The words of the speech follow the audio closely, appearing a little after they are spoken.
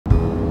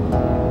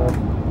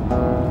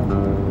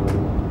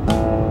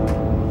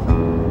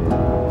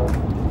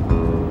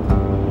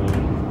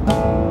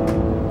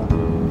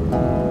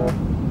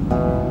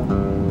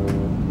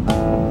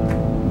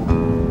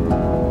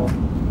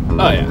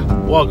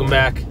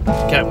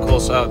Captain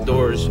Coleslaw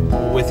Outdoors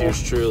with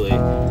yours truly.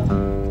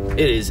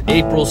 It is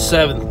April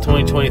 7th,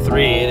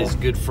 2023. It is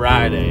Good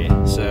Friday,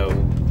 so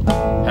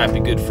happy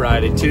Good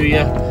Friday to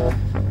you.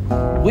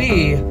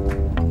 We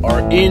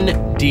are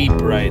in deep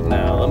right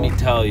now, let me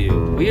tell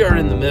you. We are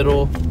in the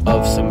middle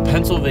of some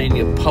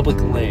Pennsylvania public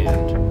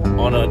land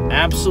on an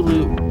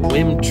absolute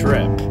whim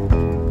trip,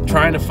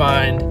 trying to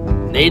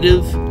find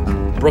native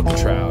brook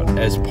trout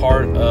as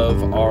part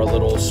of our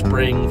little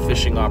spring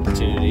fishing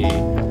opportunity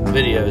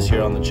videos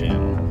here on the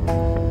channel.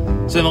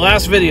 So in the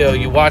last video,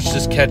 you watched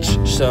us catch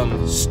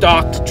some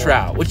stocked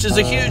trout, which is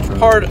a huge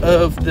part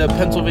of the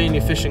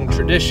Pennsylvania fishing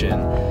tradition.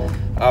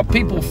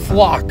 People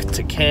flock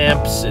to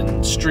camps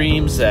and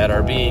streams that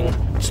are being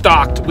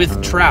stocked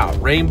with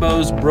trout,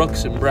 rainbows,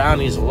 brooks, and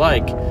brownies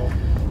alike.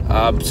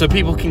 So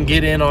people can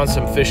get in on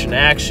some fishing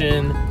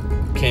action,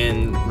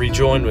 can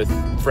rejoin with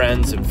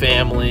friends and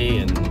family,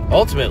 and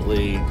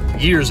ultimately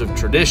years of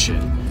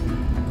tradition.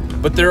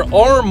 But there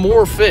are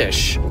more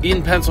fish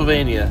in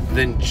Pennsylvania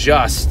than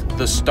just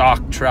the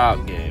stock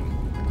trout game.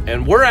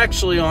 And we're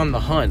actually on the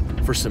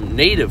hunt for some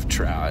native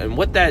trout. And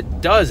what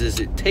that does is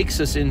it takes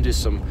us into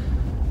some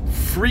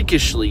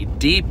freakishly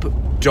deep,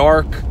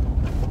 dark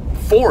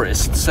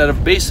forests that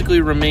have basically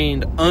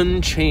remained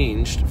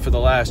unchanged for the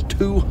last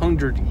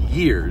 200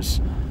 years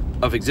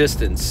of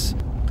existence.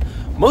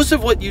 Most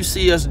of what you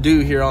see us do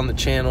here on the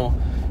channel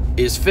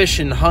is fish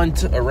and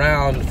hunt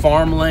around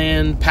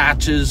farmland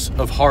patches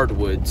of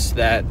hardwoods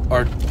that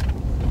are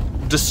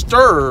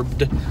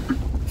disturbed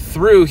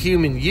through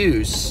human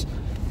use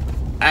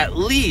at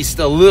least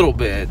a little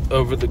bit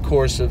over the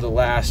course of the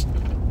last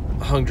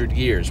 100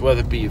 years,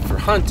 whether it be for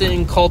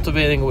hunting,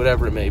 cultivating,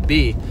 whatever it may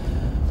be.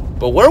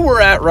 But where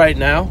we're at right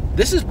now,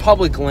 this is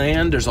public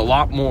land. There's a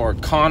lot more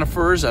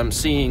conifers. I'm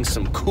seeing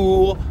some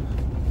cool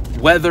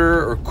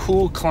weather or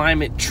cool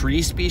climate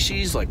tree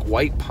species like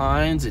white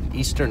pines and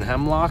eastern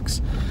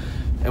hemlocks.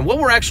 And what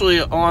we're actually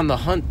on the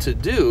hunt to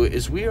do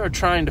is we are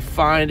trying to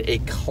find a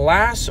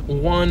class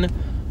 1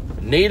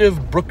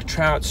 native brook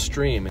trout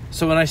stream.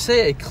 So when I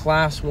say a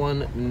class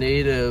 1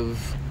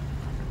 native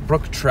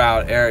brook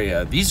trout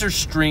area, these are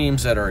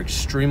streams that are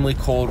extremely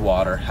cold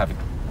water, have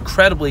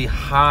incredibly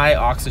high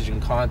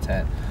oxygen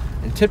content,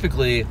 and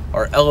typically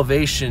are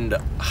elevation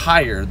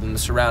higher than the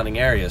surrounding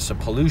area, so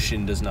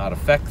pollution does not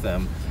affect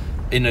them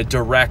in a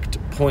direct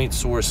point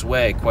source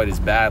way quite as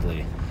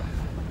badly.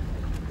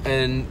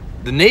 And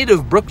the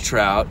native brook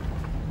trout,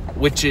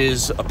 which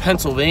is a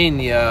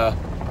Pennsylvania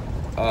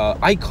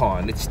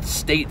icon, it's the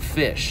state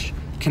fish,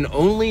 can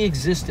only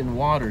exist in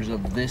waters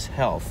of this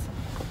health.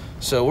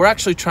 So we're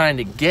actually trying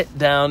to get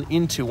down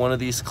into one of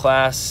these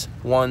class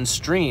 1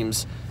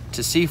 streams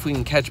to see if we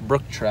can catch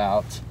brook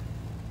trout,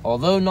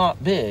 although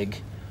not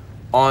big,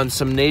 on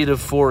some native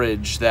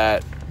forage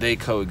that they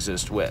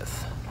coexist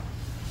with.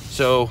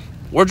 So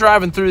we're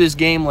driving through this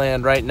game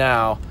land right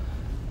now,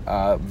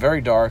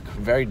 very dark,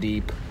 very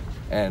deep,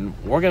 and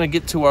we're gonna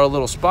get to our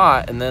little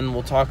spot, and then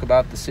we'll talk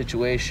about the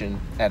situation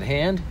at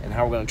hand and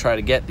how we're gonna try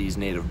to get these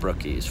native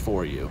brookies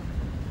for you.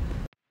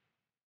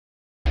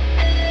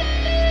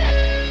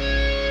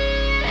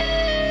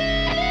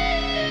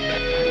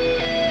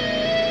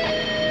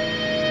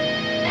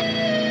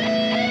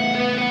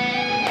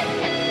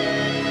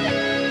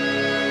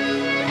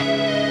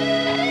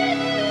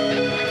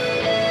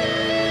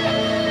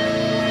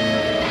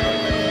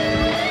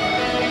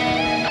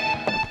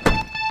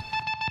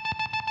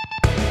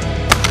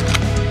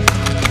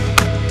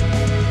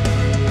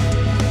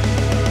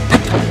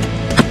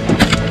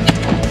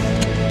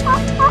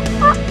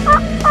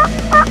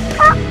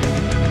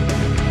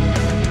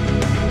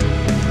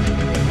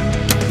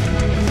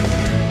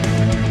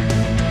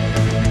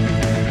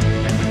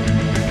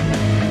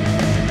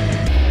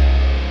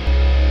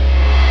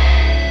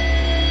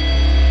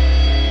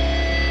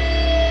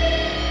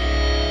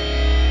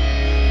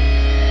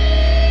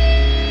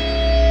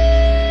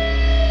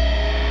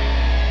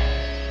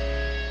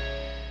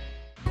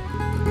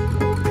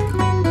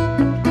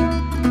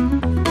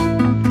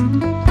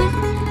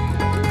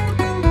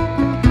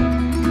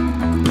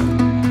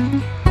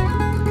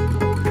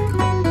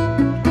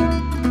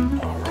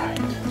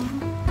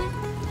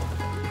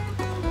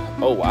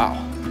 Oh, wow.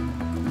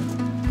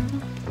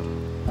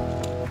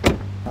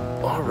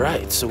 All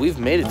right, so we've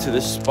made it to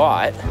this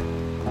spot,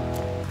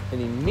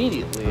 and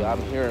immediately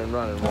I'm hearing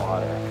running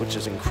water, which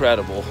is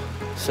incredible.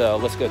 So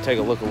let's go take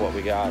a look at what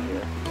we got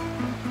here.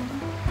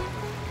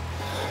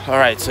 All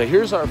right, so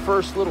here's our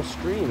first little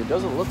stream. It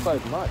doesn't look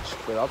like much,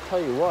 but I'll tell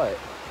you what,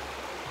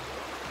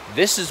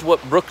 this is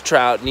what brook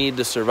trout need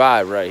to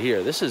survive right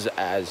here. This is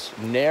as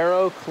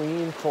narrow,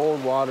 clean,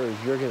 cold water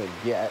as you're gonna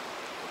get.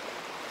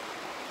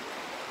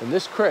 And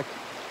this creek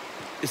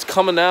is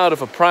coming out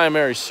of a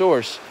primary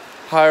source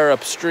higher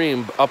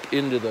upstream, up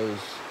into those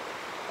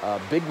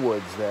big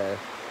woods there.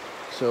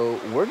 So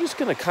we're just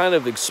gonna kind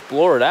of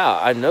explore it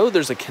out. I know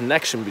there's a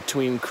connection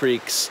between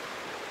creeks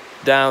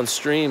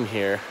downstream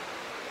here.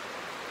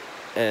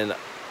 And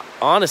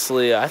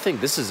honestly, I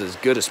think this is as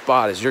good a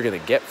spot as you're gonna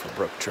get for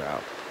brook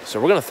trout.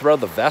 So we're gonna throw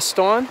the vest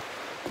on,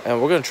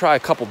 and we're gonna try a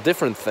couple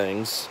different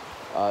things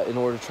in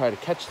order to try to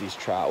catch these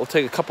trout. We'll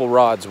take a couple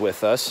rods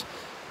with us,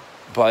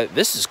 but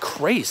this is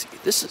crazy.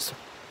 This is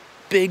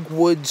big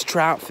woods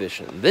trout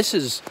fishing. This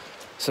is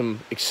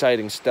some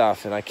exciting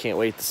stuff, and I can't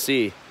wait to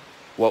see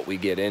what we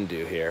get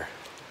into here.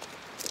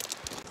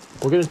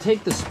 We're gonna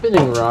take the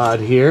spinning rod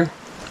here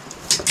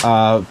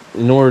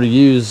in order to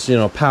use,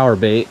 power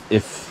bait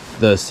if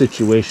the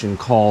situation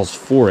calls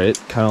for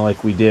it, kind of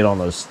like we did on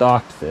those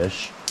stocked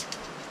fish.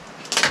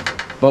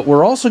 But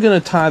we're also gonna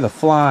tie the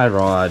fly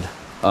rod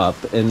up,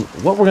 and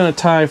what we're going to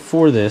tie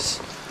for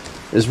this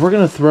is we're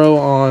going to throw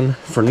on,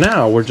 for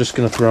now, we're just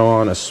going to throw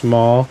on a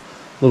small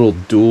little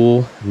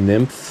dual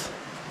nymph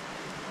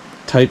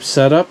type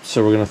setup.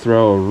 So we're going to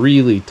throw a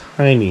really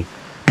tiny,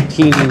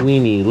 teeny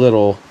weeny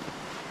little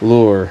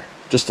lure,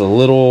 just a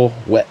little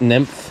wet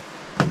nymph,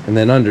 and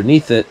then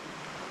underneath it,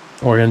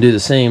 we're going to do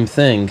the same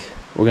thing.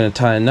 We're going to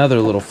tie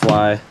another little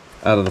fly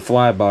out of the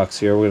fly box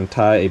here. We're going to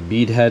tie a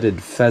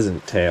bead-headed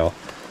pheasant tail.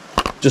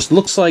 Just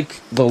looks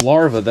like the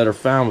larvae that are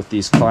found with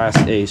these Class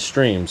A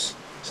streams.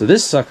 So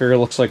this sucker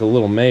looks like a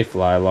little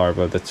mayfly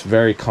larva that's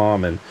very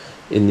common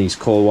in these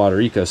cold water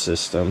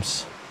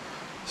ecosystems.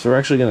 So we're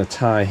actually going to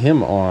tie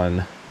him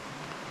on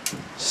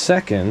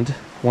second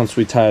once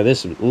we tie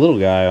this little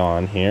guy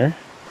on here.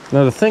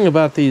 Now the thing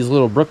about these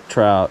little brook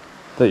trout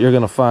that you're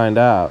going to find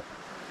out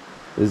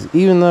is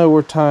even though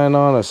we're tying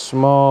on a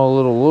small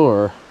little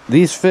lure,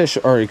 these fish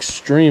are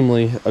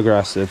extremely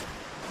aggressive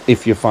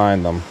if you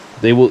find them.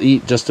 They will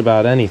eat just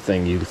about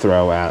anything you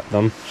throw at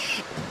them.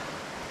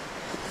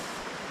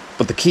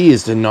 But the key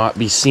is to not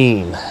be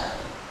seen.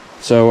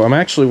 So I'm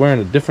actually wearing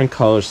a different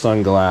color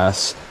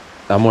sunglass.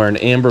 I'm wearing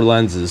amber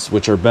lenses,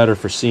 which are better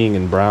for seeing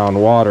in brown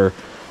water.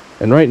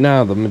 And right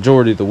now, the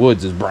majority of the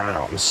woods is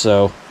brown.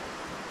 So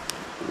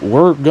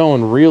we're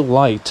going real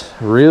light,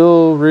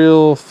 real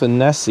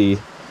finessey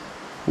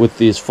with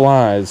these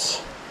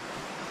flies,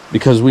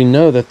 because we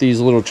know that these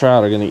little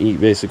trout are going to eat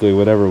basically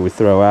whatever we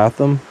throw at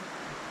them,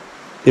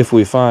 if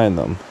we find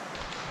them.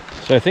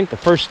 So I think the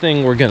first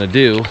thing we're gonna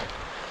do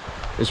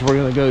is we're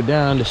gonna go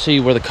down to see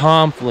where the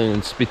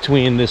confluence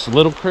between this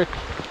little creek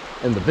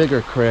and the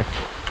bigger creek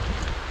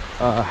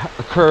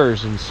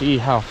occurs, and see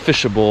how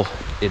fishable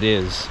it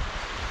is.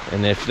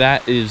 And if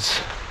that is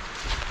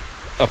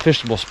a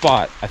fishable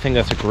spot, I think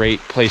that's a great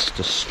place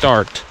to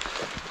start,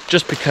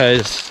 just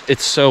because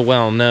it's so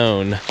well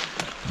known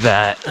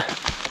that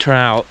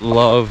trout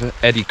love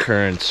eddy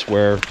currents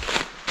where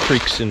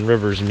creeks and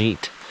rivers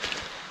meet.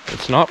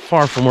 It's not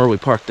far from where we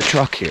parked the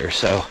truck here,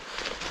 so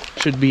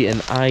should be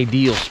an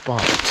ideal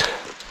spot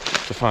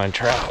to find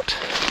trout.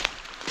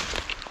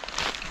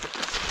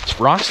 It's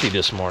frosty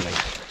this morning.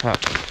 About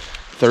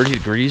 30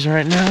 degrees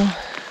right now.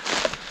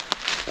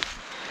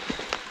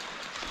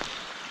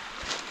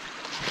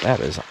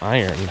 That is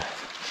iron.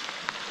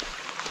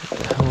 What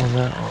the hell is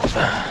that all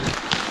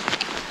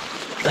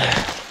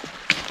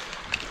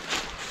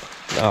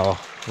about? Oh,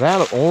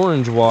 that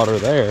orange water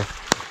there.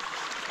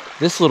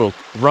 This little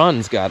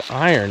run's got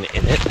iron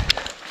in it,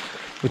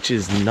 which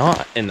is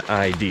not an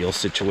ideal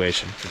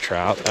situation for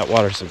trout. That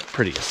water's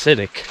pretty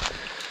acidic.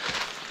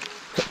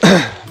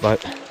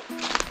 But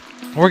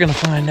we're gonna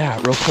find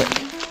out real quick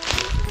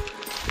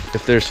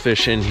if there's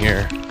fish in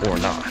here or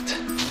not.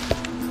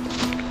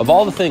 Of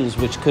all the things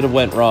which could have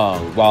went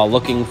wrong while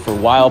looking for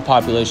wild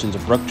populations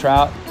of brook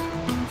trout,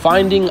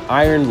 finding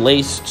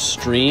iron-laced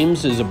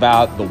streams is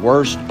about the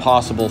worst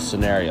possible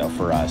scenario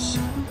for us.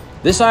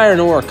 This iron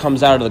ore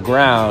comes out of the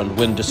ground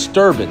when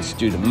disturbance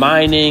due to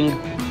mining,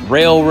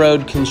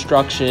 railroad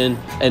construction,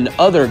 and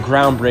other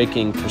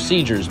groundbreaking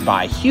procedures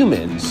by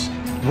humans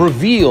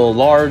reveal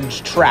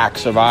large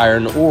tracts of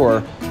iron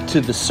ore to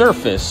the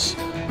surface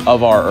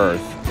of our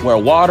Earth, where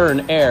water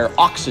and air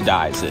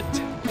oxidize it.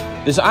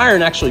 This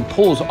iron actually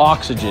pulls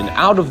oxygen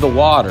out of the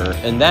water,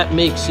 and that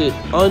makes it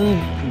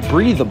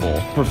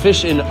unbreathable for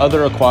fish and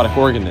other aquatic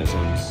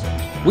organisms.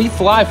 We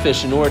fly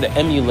fish in order to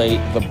emulate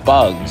the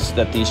bugs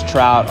that these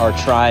trout are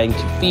trying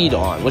to feed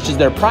on, which is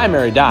their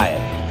primary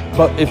diet.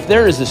 But if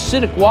there is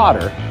acidic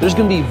water, there's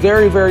going to be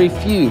very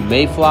few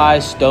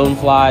mayflies,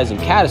 stoneflies, and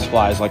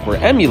caddisflies like we're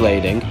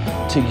emulating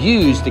to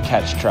use to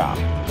catch trout.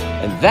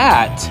 And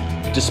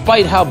that,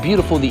 despite how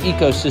beautiful the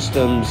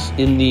ecosystems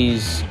in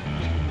these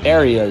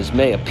areas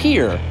may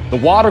appear, the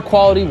water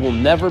quality will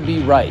never be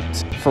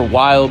right for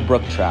wild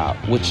brook trout,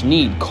 which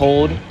need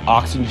cold,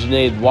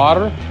 oxygenated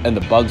water and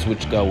the bugs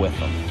which go with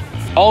them.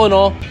 All in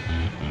all,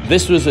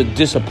 this was a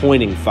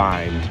disappointing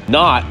find,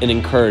 not an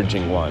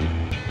encouraging one,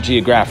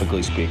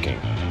 geographically speaking.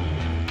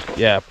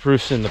 Yeah,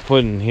 proof's in the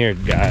pudding here,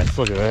 guys.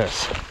 Look at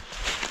this.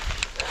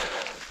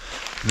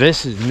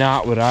 This is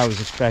not what I was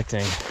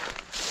expecting.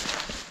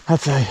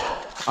 That's a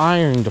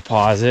iron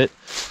deposit.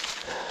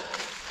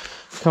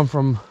 Come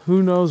from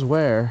who knows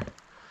where,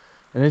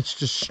 and it's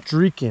just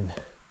streaking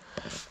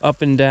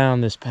up and down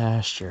this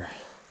pasture.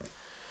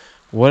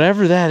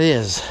 Whatever that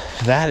is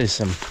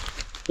some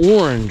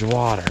orange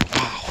water.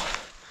 Wow.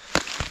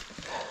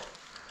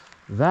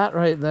 That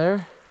right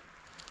there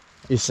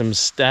is some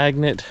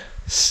stagnant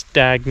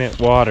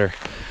water,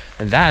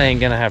 and that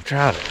ain't gonna have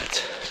trout in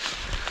it.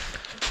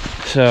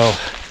 So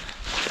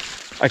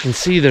I can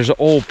see there's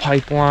old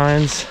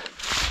pipelines,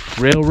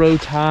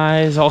 railroad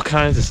ties, all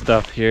kinds of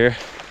stuff here.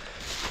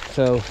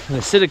 So an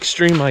acidic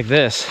stream like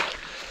this,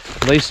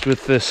 laced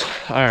with this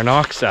iron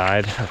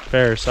oxide,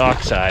 ferrous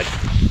oxide,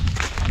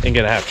 ain't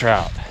gonna have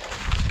trout.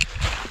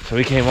 So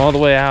we came all the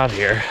way out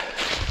here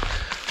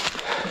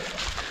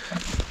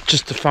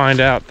just to find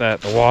out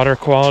that the water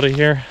quality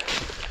here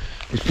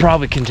is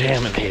probably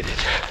contaminated.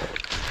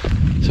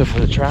 So for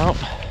the trout,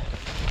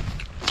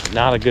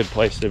 not a good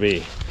place to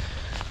be.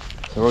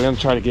 So we're gonna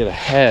try to get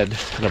ahead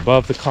and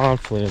above the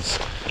confluence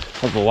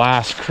of the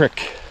last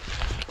creek,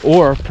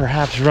 or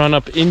perhaps run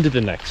up into the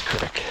next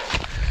creek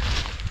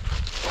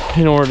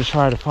in order to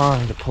try to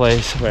find a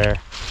place where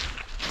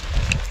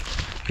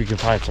we can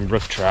find some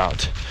brook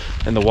trout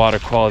and the water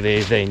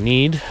quality they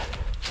need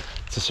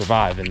to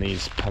survive in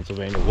these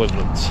Pennsylvania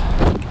woodlands.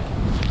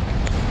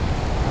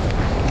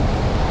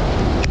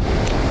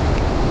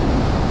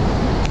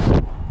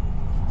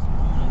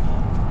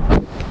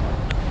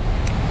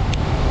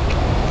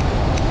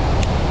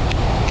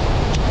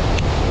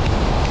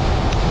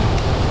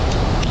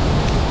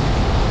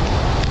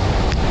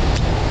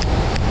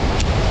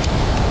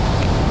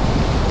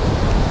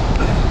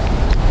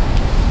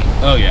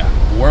 Oh yeah,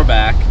 we're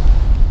back.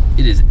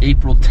 It is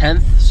April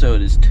 10th, so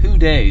it is 2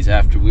 days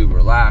after we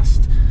were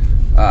last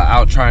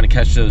out trying to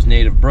catch those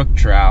native brook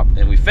trout,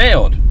 and we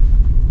failed.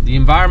 The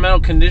environmental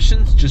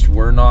conditions just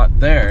were not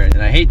there,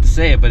 and I hate to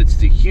say it, but it's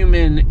the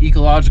human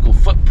ecological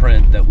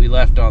footprint that we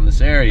left on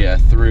this area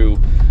through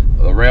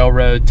the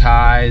railroad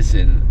ties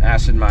and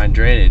acid mine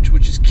drainage,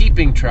 which is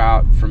keeping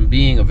trout from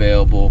being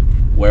available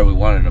where we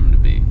wanted them to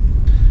be.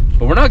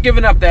 But we're not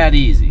giving up that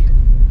easy.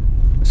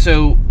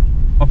 So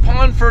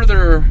upon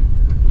further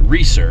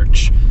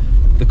research,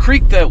 the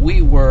creek that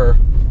we were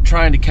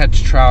trying to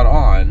catch trout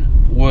on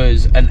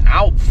was an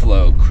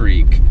outflow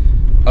creek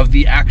of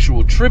the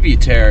actual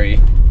tributary,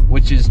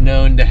 which is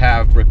known to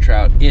have brook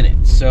trout in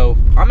it. So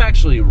I'm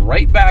actually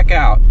right back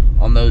out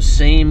on those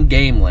same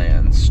game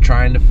lands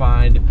trying to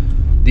find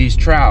these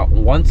trout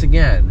once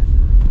again,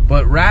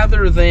 but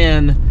rather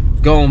than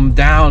going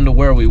down to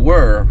where we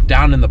were,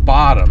 down in the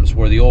bottoms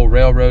where the old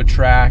railroad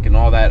track and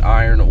all that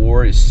iron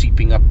ore is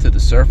seeping up to the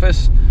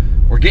surface,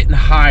 we're getting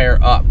higher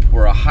up.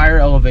 We're a higher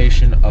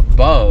elevation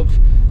above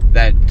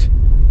that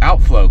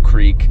outflow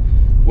creek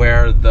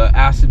where the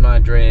acid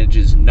mine drainage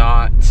is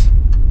not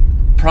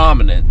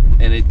prominent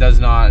and it does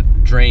not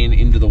drain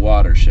into the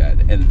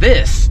watershed. And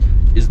this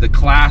is the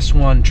class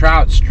 1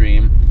 trout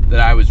stream that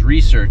I was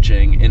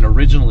researching and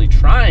originally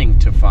trying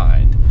to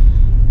find.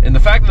 And the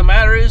fact of the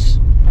matter is,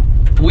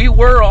 we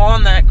were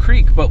on that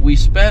creek, but we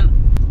spent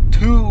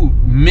 2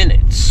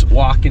 minutes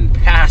walking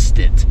past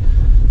it,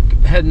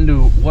 heading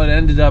to what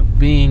ended up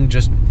being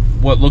just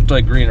what looked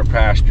like greener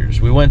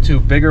pastures. We went to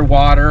bigger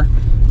water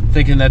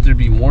thinking that there'd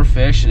be more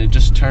fish, and it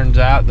just turns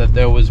out that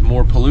there was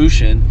more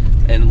pollution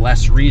and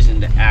less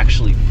reason to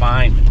actually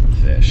find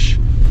fish.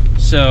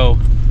 So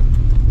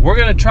we're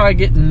gonna try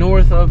getting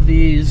north of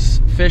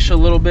these fish a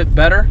little bit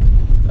better.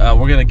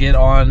 We're gonna get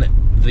on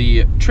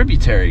the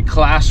tributary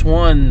class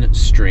 1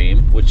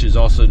 stream, which is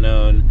also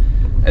known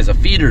as a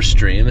feeder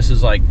stream. This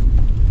is like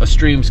a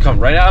stream's come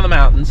right out of the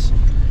mountains,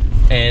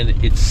 and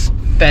it's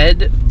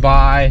fed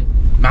by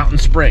mountain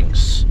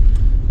springs.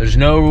 There's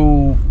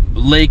no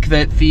lake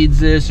that feeds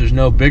this. There's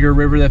no bigger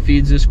river that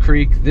feeds this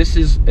creek. This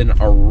is an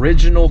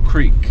original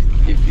creek,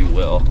 if you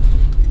will.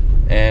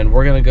 And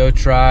we're gonna go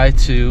try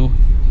to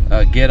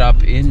get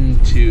up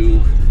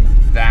into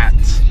that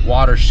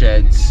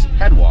watershed's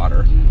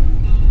headwater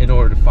in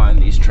order to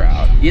find these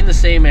trout in the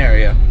same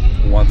area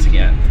once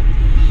again.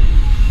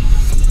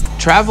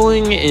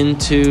 Traveling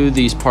into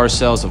these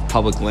parcels of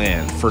public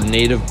land for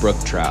native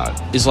brook trout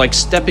is like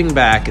stepping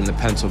back in the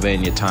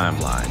Pennsylvania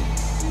timeline.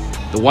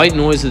 The white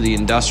noise of the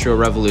Industrial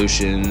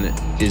Revolution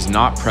is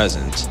not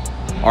present.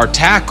 Our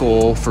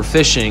tackle for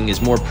fishing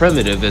is more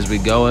primitive as we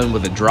go in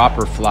with a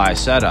dropper fly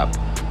setup,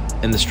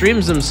 and the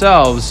streams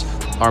themselves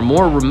are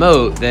more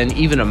remote than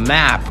even a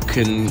map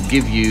can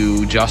give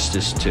you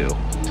justice to.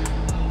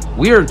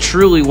 We are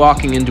truly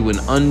walking into an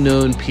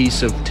unknown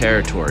piece of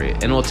territory,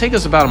 and it will take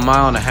us about 1.5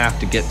 miles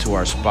to get to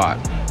our spot.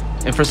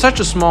 And for such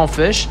a small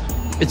fish,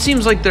 it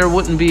seems like there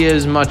wouldn't be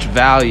as much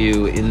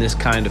value in this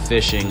kind of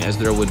fishing as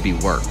there would be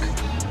work.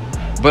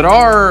 But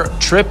our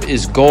trip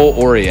is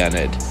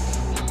goal-oriented.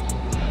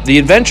 The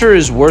adventure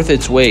is worth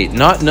its weight,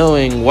 not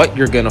knowing what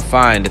you're going to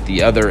find at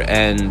the other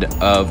end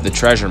of the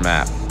treasure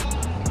map.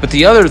 But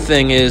the other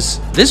thing is,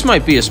 this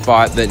might be a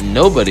spot that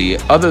nobody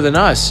other than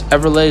us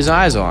ever lays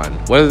eyes on,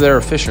 whether there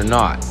are fish or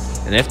not.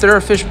 And if there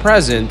are fish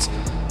present,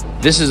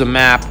 this is a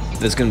map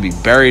that's going to be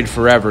buried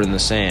forever in the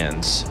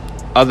sands,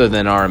 other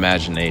than our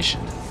imagination.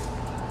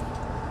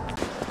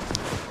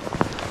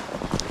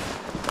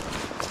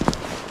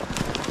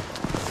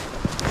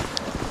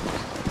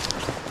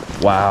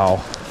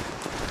 Wow.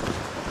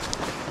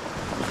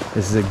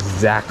 This is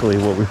exactly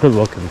what we were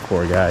looking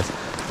for, guys.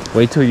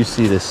 Wait till you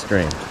see this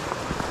stream.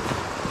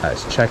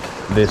 Guys, check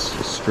this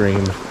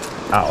stream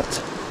out.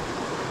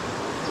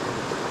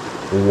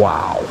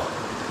 Wow.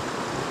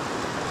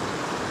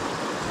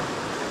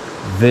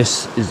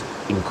 This is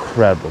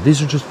incredible.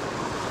 These are just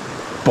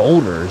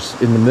boulders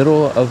in the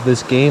middle of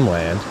this game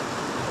land,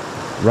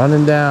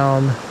 running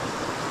down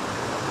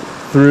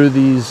through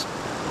these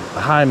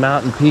high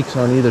mountain peaks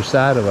on either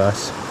side of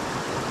us.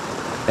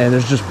 And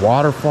there's just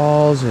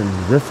waterfalls and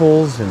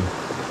riffles, and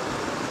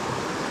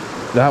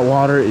that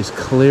water is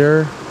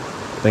clearer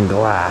than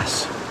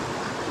glass.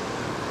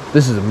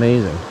 This is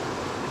amazing.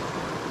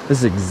 This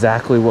is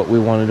exactly what we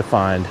wanted to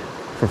find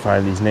for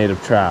finding these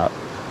native trout.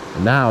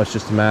 And now it's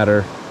just a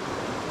matter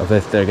of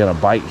if they're gonna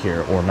bite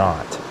here or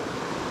not.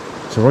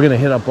 So we're gonna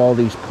hit up all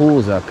these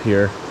pools up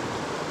here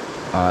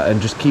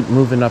and just keep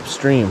moving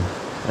upstream.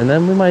 And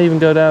then we might even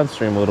go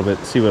downstream a little bit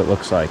and see what it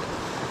looks like.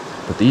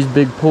 But these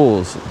big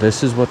pools,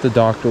 this is what the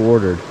doctor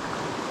ordered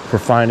for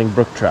finding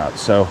brook trout.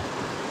 So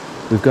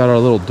we've got our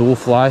little dual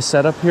fly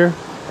set up here.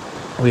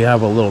 We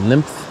have a little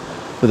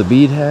nymph with a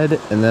bead head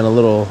and then a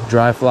little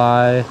dry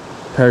fly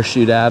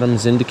parachute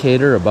Adams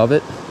indicator above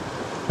it.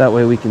 That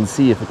way we can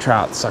see if a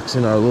trout sucks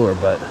in our lure.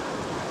 But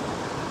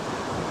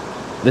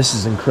this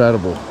is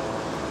incredible.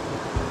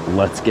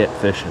 Let's get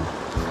fishing.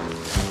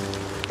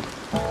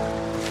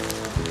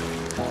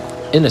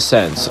 In a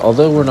sense,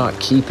 although we're not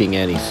keeping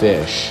any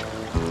fish,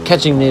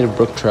 catching native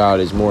brook trout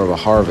is more of a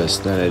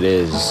harvest than it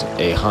is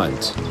a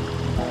hunt.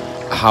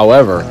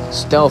 However,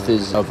 stealth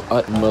is of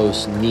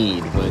utmost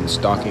need when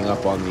stocking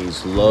up on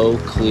these low,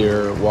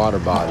 clear water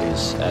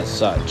bodies as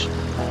such.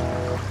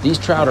 These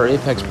trout are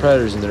apex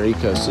predators in their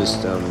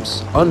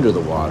ecosystems under the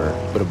water,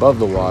 but above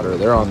the water,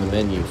 they're on the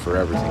menu for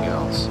everything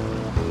else.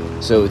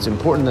 So it's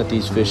important that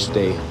these fish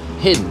stay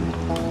hidden,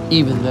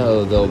 even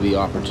though they'll be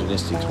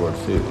opportunistic toward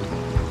food.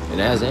 And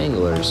as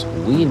anglers,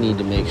 we need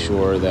to make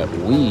sure that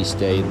we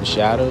stay in the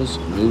shadows,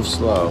 move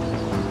slow,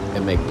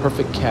 and make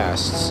perfect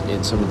casts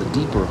in some of the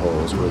deeper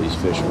holes where these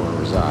fish want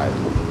to reside.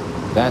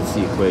 That's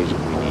the equation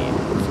we need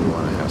if we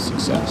want to have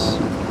success.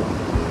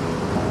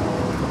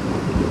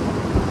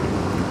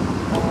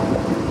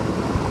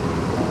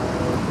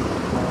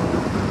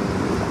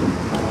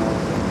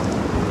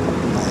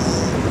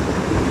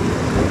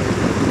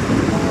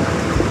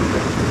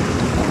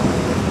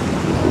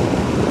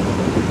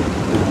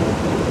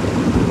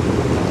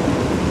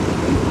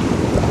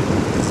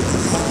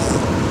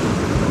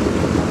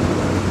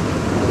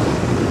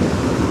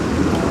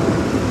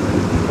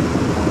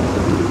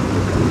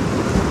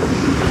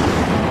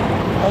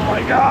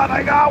 God,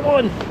 I got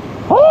one.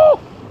 Oh!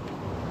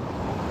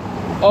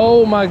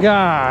 Oh my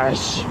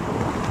gosh.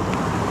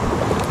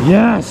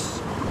 Yes.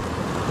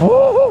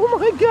 Oh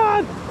my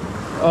God.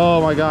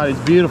 Oh my God, it's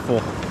beautiful.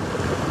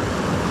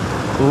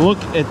 Look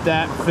at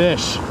that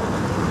fish.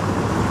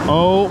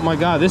 Oh my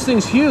God, this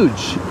thing's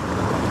huge.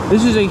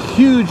 This is a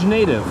huge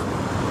native.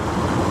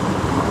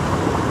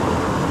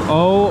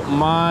 Oh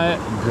my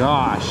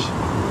gosh.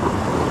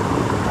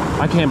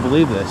 I can't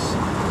believe this.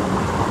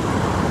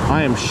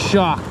 I am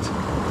shocked.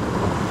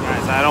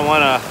 Guys, I don't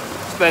want to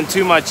spend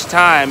too much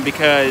time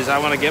because I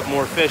want to get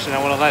more fish and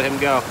I want to let him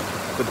go.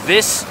 But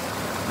this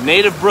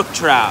native brook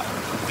trout,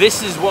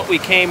 this is what we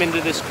came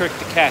into this creek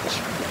to catch.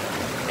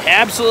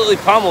 Absolutely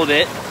pummeled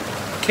it.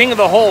 King of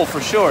the hole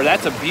for sure.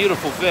 That's a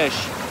beautiful fish.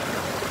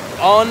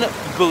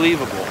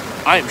 Unbelievable.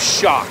 I am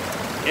shocked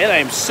and I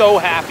am so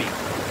happy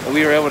that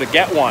we were able to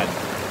get one.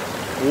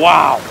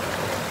 Wow.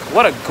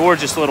 What a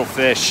gorgeous little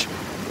fish.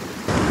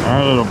 All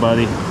right, little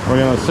buddy, we're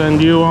gonna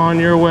send you on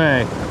your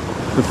way.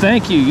 But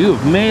thank you,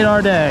 you've made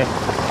our day.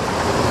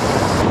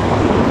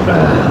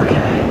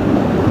 Okay.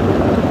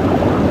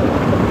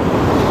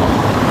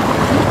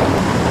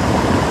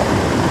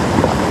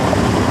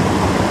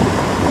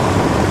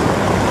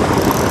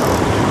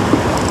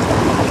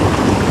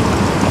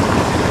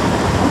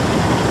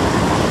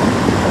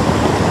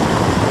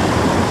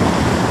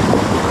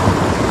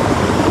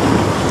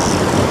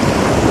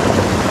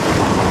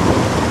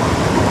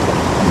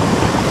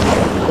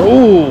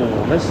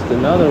 Oh, missed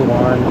another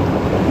one.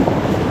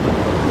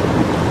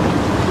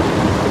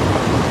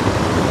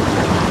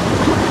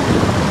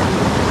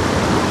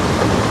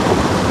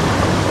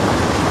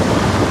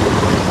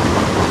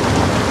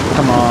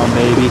 Come on,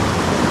 baby.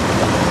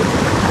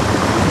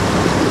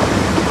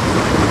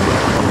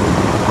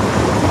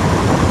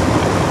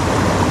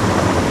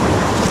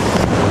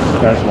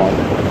 There's one.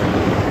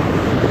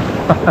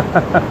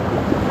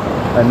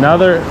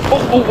 Another.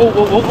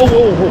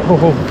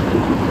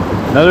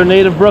 Another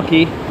native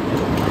brookie.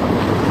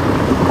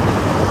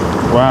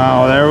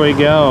 Wow, there we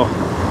go.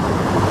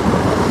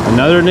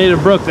 Another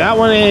native brook. That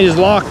one ain't as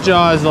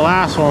lockjaw as the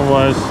last one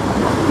was,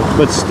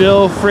 but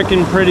still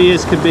freaking pretty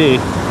as could be.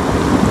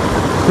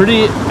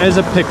 Pretty as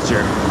a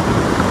picture.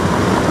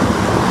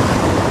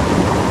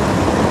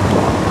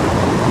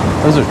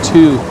 Those are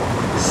two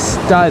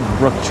stud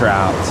brook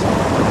trout.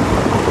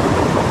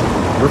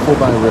 Riffle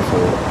by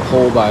riffle,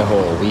 hole by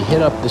hole, we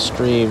hit up the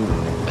stream,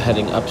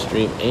 heading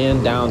upstream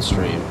and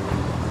downstream.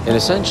 And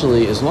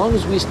essentially, as long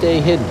as we stay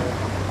hidden,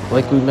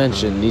 like we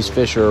mentioned, these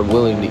fish are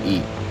willing to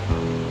eat.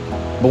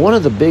 But one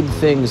of the big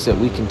things that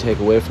we can take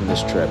away from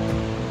this trip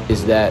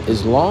is that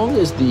as long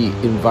as the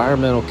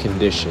environmental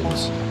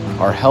conditions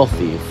are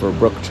healthy for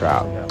brook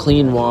trout,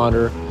 clean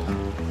water,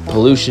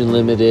 pollution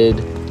limited,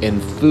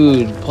 and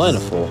food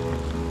plentiful,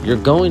 you're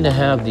going to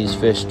have these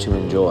fish to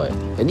enjoy.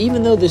 And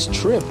even though this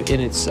trip in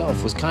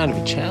itself was kind of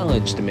a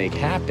challenge to make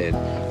happen,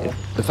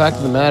 the fact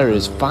of the matter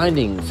is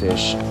finding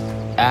fish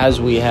as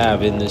we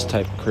have in this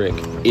type of creek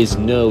is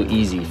no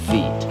easy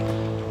feat.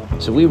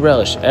 So we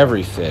relish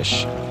every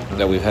fish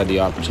that we've had the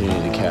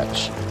opportunity to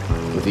catch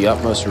with the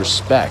utmost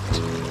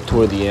respect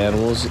toward the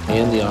animals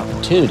and the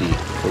opportunity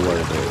for what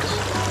it is.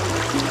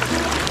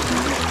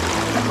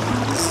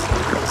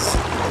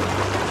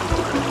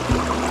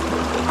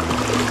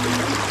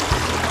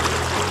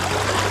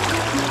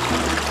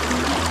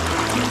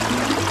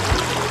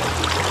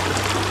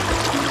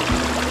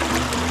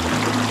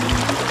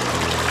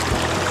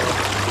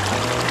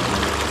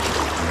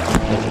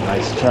 That's a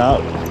nice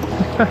trout.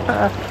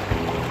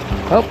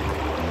 Oh,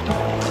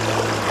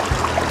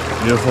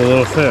 beautiful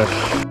little fish.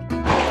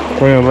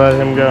 We're gonna let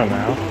him go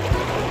now.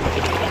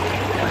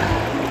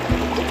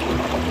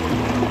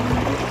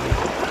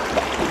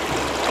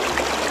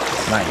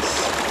 Nice.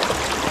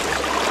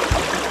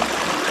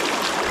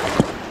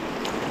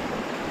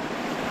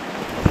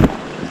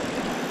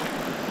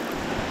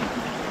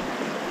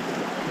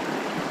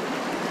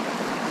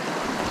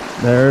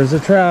 There's a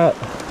trout.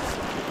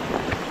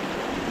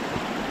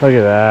 Look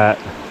at that.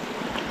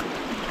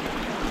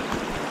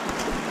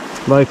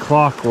 Like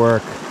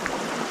clockwork.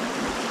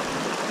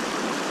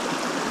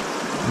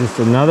 Just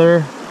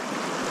another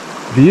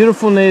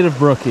beautiful native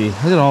brookie.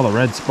 Look at all the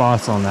red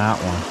spots on that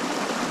one.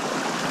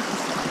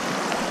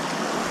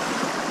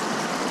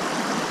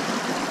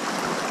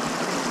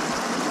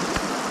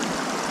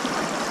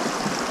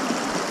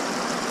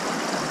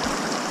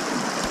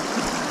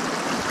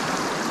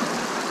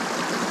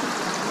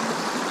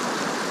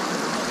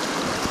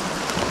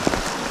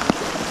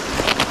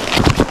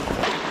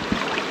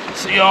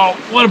 So y'all,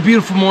 what a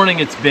beautiful morning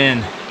it's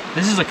been.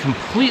 This is a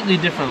completely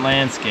different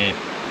landscape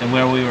than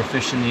where we were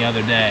fishing the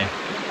other day.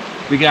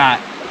 We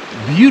got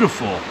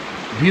beautiful,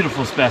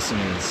 beautiful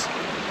specimens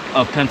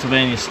of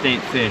Pennsylvania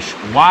state fish,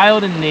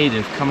 wild and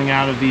native, coming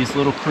out of these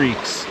little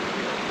creeks,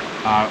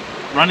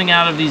 running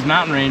out of these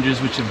mountain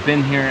ranges which have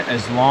been here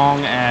as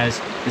long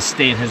as the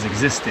state has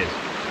existed.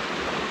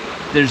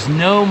 There's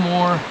no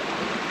more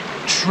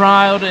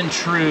tried and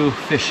true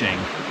fishing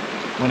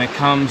when it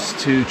comes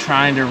to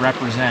trying to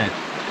represent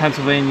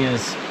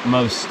Pennsylvania's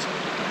most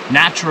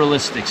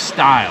naturalistic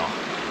style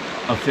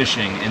of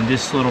fishing, and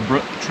this little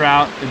brook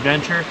trout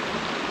adventure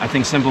I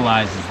think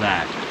symbolizes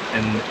that.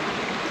 And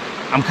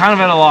I'm kind of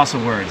at a loss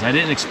of words. I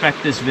didn't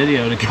expect this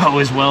video to go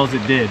as well as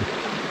it did,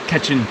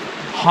 catching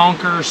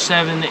honker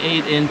 7 to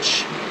 8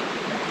 inch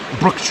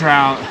brook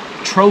trout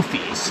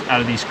trophies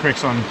out of these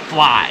creeks on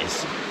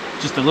flies.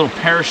 Just a little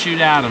parachute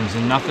Adams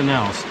and nothing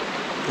else.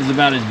 This is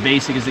about as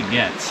basic as it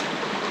gets.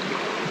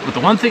 But the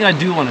one thing I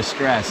do want to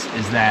stress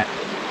is that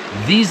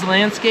these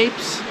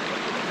landscapes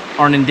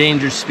are an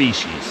endangered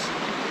species.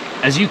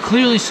 As you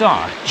clearly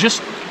saw,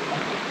 just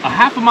a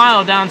half a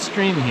mile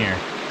downstream here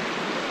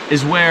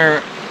is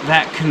where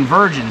that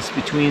convergence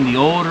between the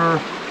older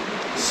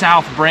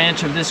south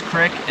branch of this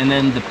creek and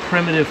then the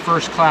primitive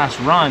first-class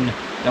run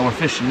that we're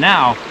fishing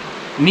now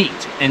meet.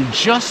 And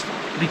just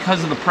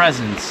because of the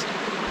presence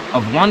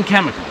of one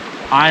chemical,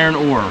 iron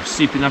ore,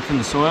 seeping up from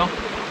the soil,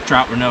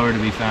 trout were nowhere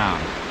to be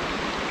found.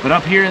 But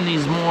up here in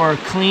these more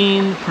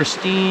clean,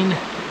 pristine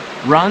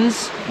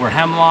runs where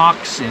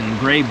hemlocks and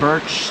gray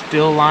birch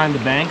still line the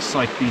banks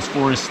like these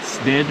forests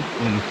did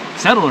when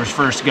settlers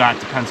first got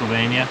to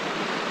Pennsylvania,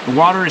 the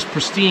water is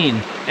pristine,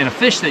 and a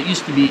fish that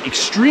used to be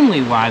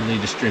extremely widely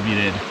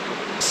distributed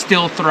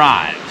still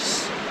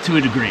thrives to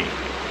a degree.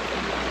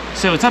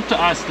 So it's up to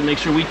us to make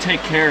sure we take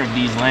care of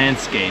these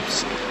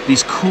landscapes,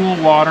 these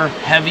cool water,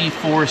 heavy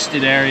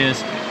forested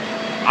areas.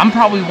 I'm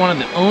probably one of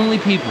the only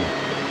people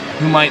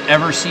who might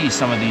ever see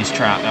some of these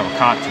trout that were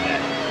caught today.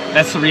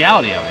 That's the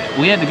reality of it.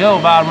 We had to go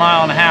about 1.5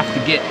 miles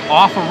to get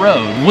off a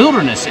road,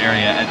 wilderness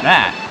area at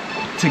that,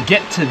 to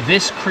get to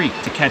this creek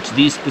to catch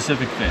these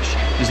specific fish.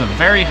 There's a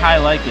very high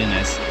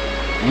likeliness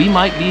we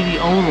might be the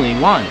only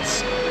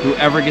ones who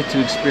ever get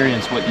to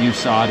experience what you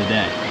saw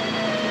today.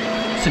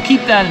 So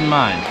keep that in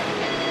mind.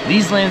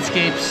 These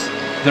landscapes,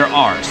 they're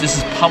ours. This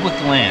is public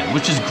land,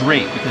 which is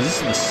great because this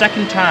is the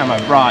second time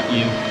I've brought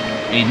you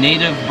a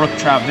native brook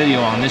trout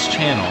video on this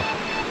channel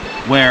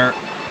where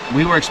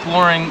we were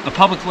exploring the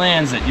public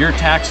lands that your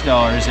tax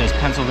dollars as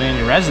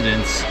Pennsylvania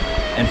residents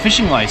and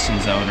fishing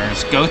license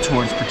owners go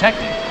towards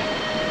protecting.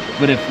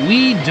 But if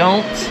we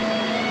don't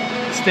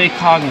stay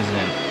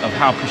cognizant of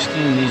how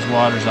pristine these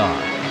waters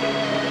are,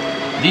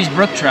 these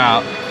brook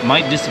trout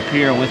might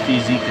disappear with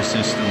these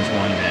ecosystems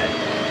one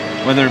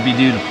day, whether it be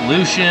due to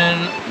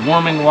pollution,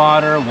 warming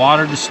water,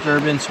 water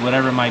disturbance,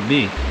 whatever it might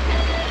be.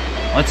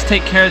 Let's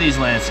take care of these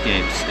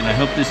landscapes, and I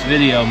hope this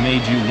video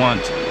made you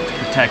want to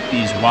protect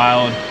these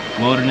wild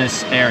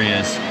wilderness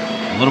areas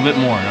a little bit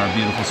more in our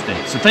beautiful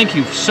state. So thank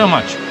you so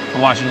much for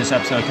watching this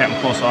episode of Captain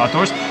Coleslaw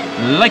Outdoors.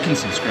 Like and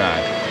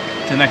subscribe.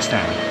 Till next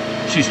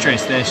time, shoot straight,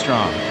 stay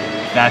strong.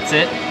 That's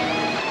it.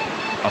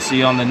 I'll see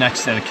you on the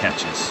next set of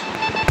catches.